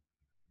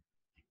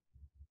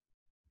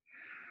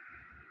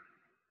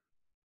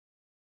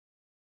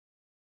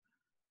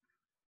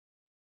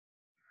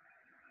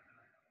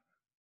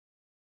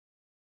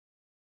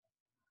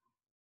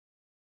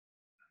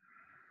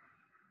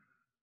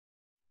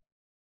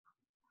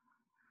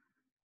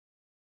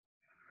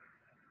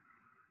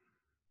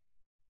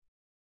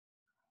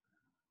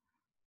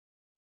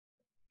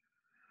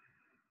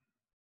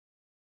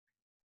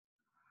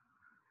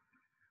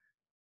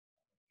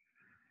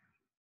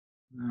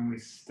 And we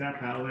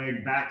step our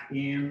leg back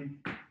in,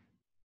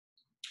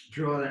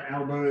 draw the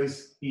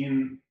elbows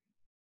in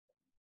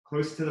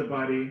close to the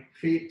body,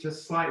 feet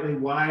just slightly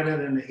wider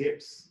than the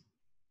hips,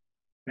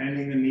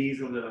 bending the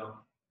knees a little.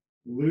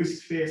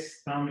 Loose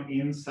fist, thumb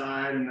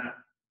inside, and that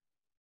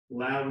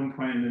loud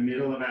point in the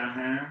middle of our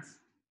hands.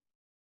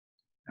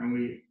 And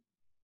we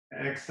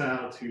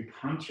exhale to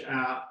punch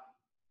out,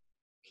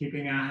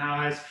 keeping our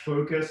eyes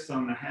focused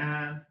on the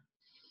hand.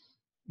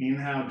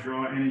 Inhale,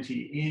 draw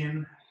energy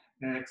in.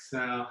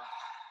 Exhale,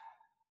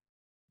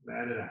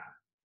 let it out.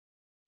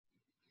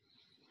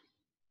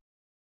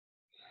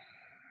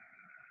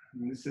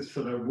 And this is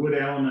for the wood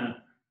element.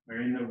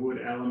 We're in the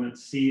wood element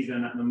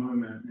season at the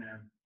moment.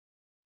 And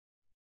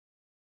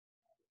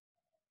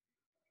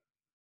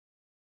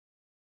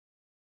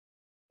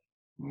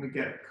when we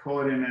get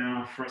caught in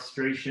our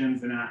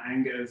frustrations and our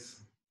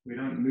angers, we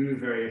don't move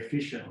very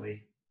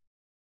efficiently.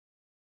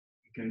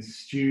 We can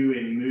stew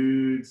in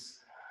moods.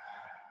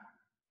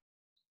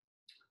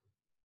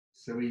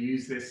 So we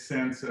use this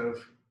sense of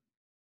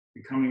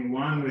becoming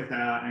one with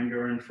our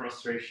anger and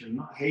frustration,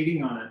 not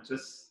hating on it,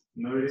 just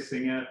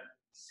noticing it,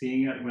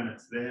 seeing it when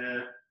it's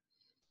there.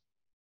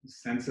 A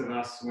sense of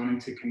us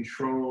wanting to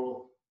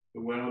control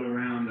the world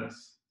around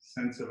us,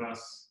 sense of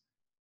us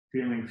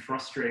feeling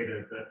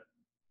frustrated that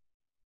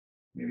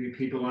maybe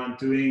people aren't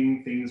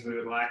doing things we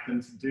would like them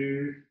to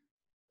do.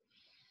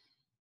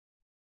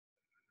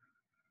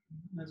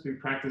 As we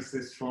practice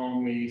this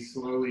form, we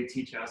slowly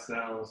teach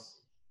ourselves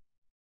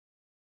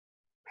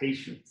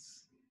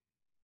patience,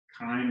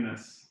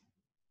 kindness,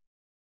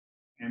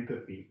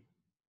 empathy.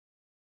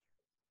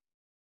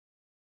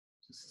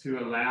 Just to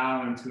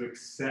allow and to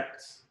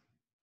accept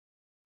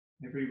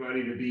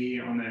everybody to be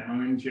on their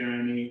own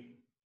journey,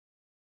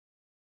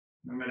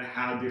 no matter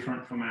how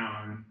different from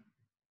our own.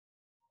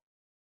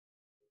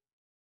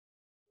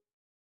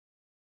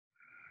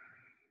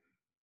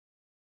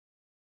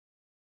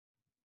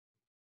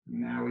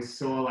 Now we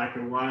soar like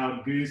a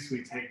wild goose.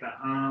 We take the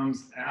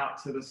arms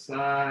out to the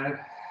side,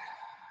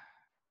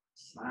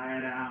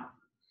 slide out.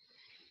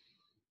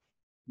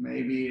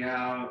 Maybe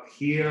our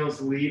heels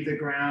leave the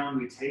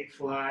ground. We take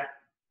flight.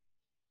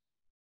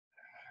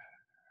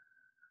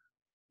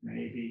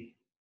 Maybe.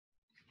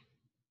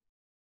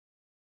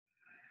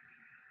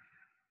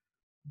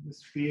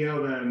 Just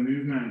feel the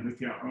movement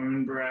with your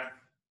own breath.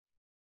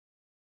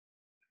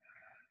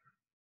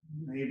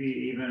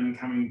 Maybe even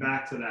coming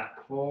back to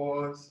that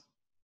pause,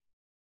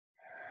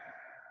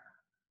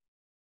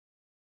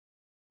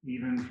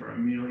 even for a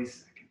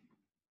millisecond.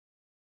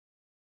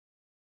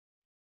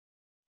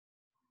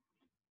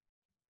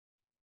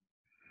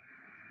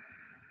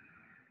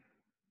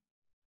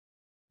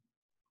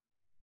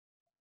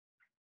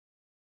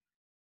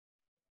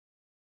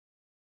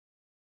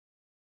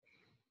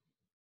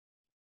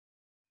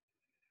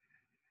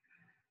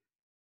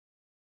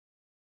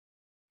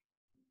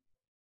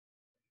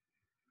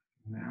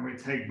 Now we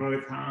take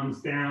both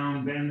arms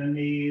down, bend the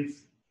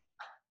knees.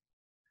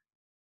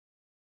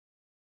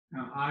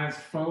 Our eyes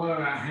follow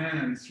our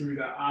hands through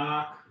the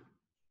arc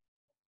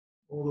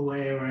all the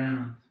way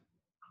around.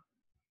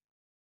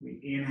 We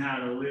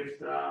inhale to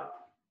lift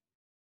up.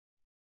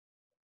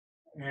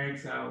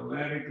 Exhale,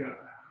 let it go.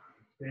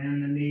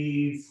 Bend the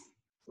knees.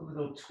 A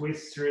little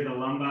twist through the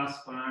lumbar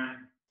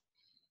spine.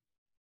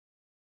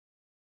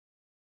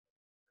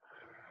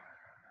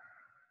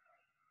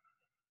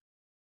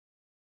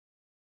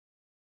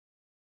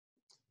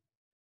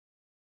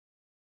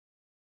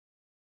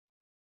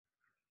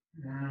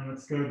 Now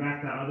let's go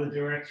back the other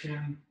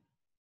direction.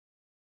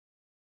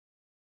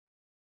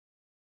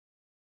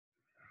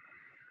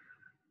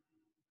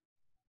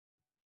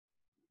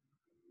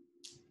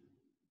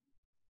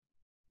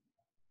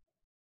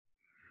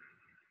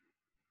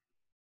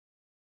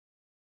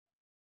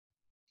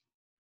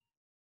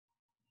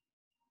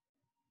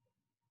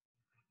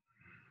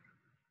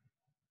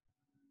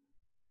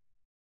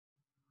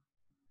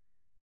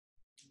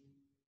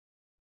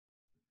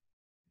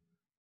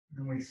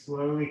 And we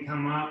slowly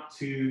come up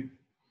to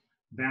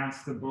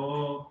bounce the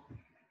ball.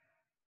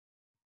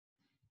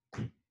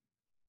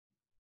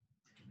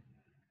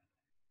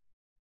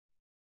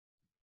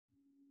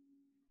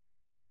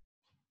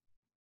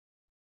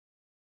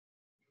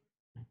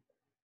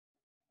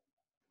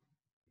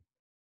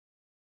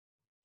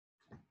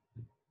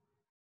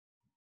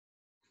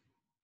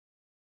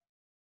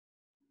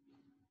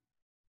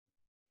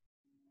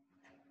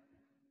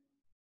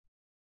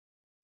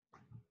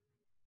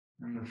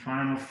 And the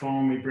final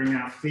form, we bring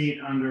our feet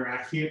under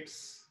our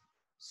hips,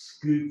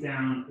 scoot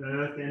down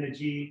earth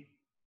energy,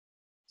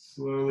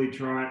 slowly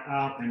draw it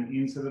up and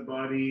into the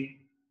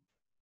body.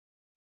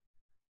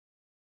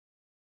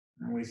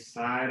 And we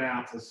side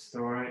out to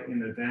store it in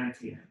the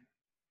dantian.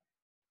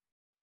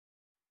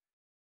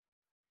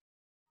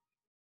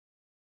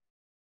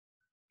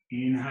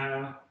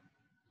 Inhale.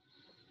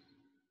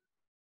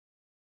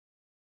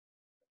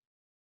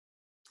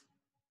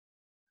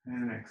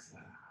 And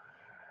exhale.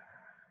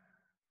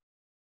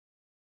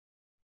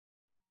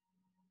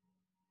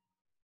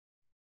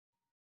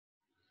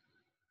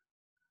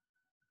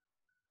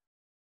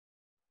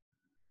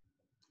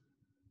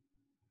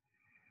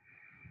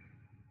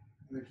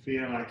 You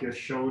feel like your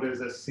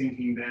shoulders are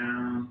sinking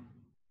down.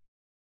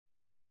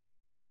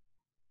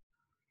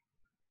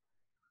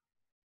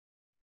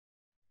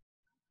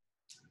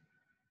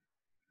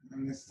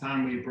 And this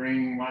time we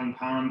bring one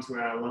palm to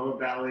our lower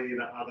belly,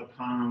 the other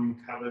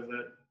palm covers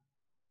it.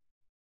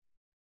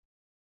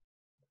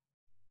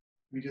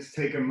 We just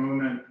take a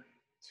moment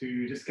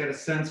to just get a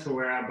sense for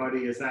where our body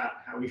is at,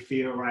 how we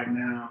feel right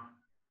now.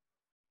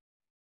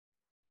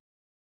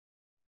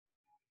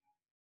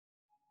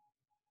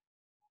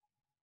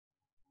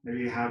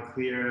 Maybe how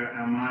clear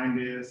our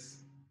mind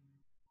is.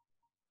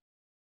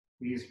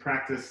 We use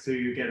practice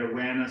to get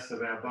awareness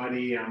of our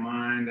body, our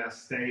mind, our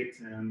state,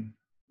 and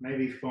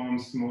maybe form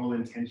small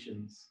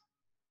intentions.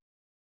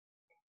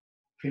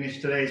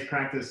 Finish today's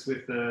practice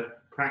with the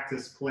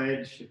practice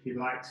pledge. If you'd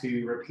like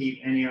to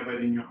repeat any of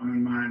it in your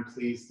own mind,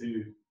 please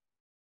do.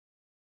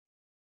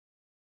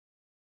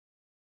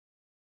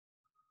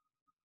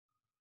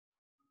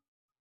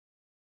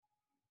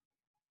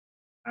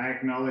 I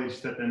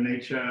acknowledge that the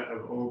nature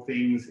of all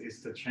things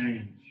is to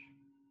change.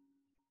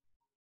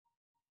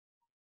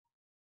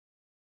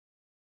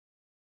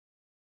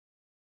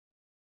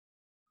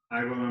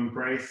 I will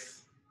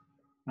embrace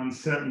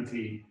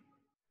uncertainty,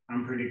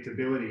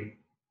 unpredictability.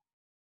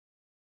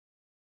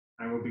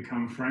 I will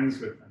become friends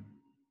with them.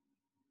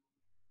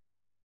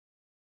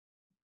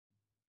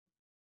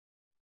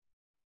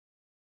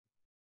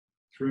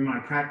 Through my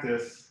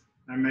practice,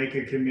 I make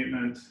a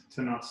commitment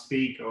to not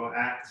speak or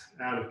act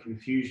out of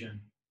confusion.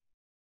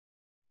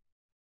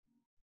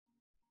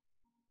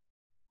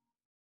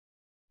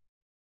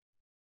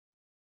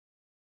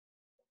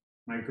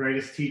 My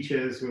greatest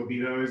teachers will be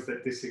those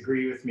that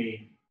disagree with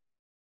me,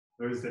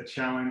 those that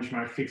challenge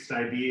my fixed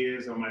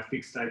ideas or my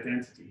fixed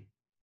identity.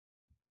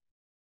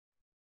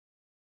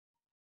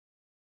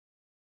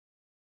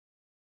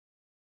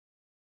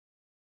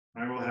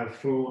 I will have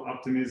full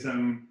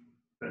optimism,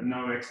 but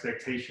no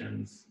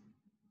expectations,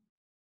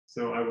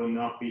 so I will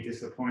not be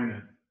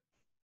disappointed.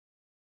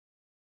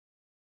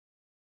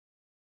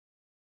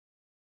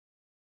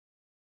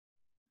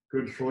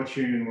 Good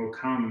fortune will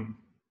come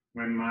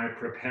when my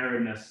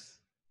preparedness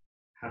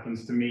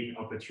happens to meet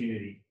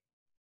opportunity.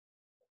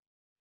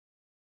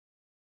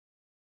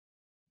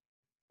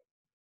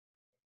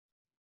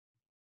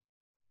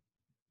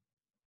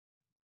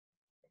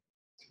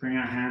 bring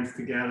our hands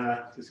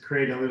together, just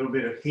create a little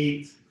bit of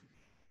heat,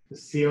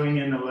 just sealing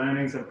in the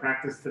learnings of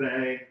practice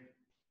today.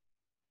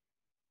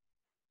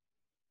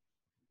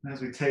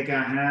 As we take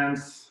our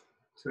hands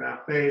to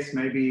our face,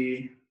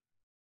 maybe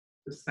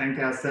just thank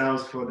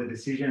ourselves for the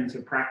decision to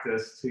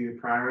practice, to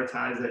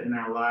prioritize it in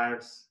our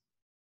lives.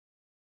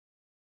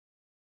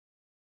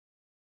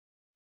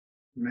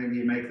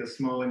 Maybe make the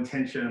small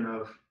intention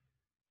of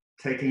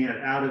taking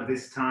it out of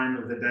this time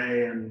of the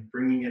day and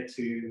bringing it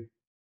to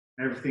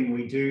everything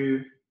we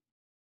do,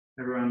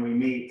 everyone we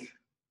meet,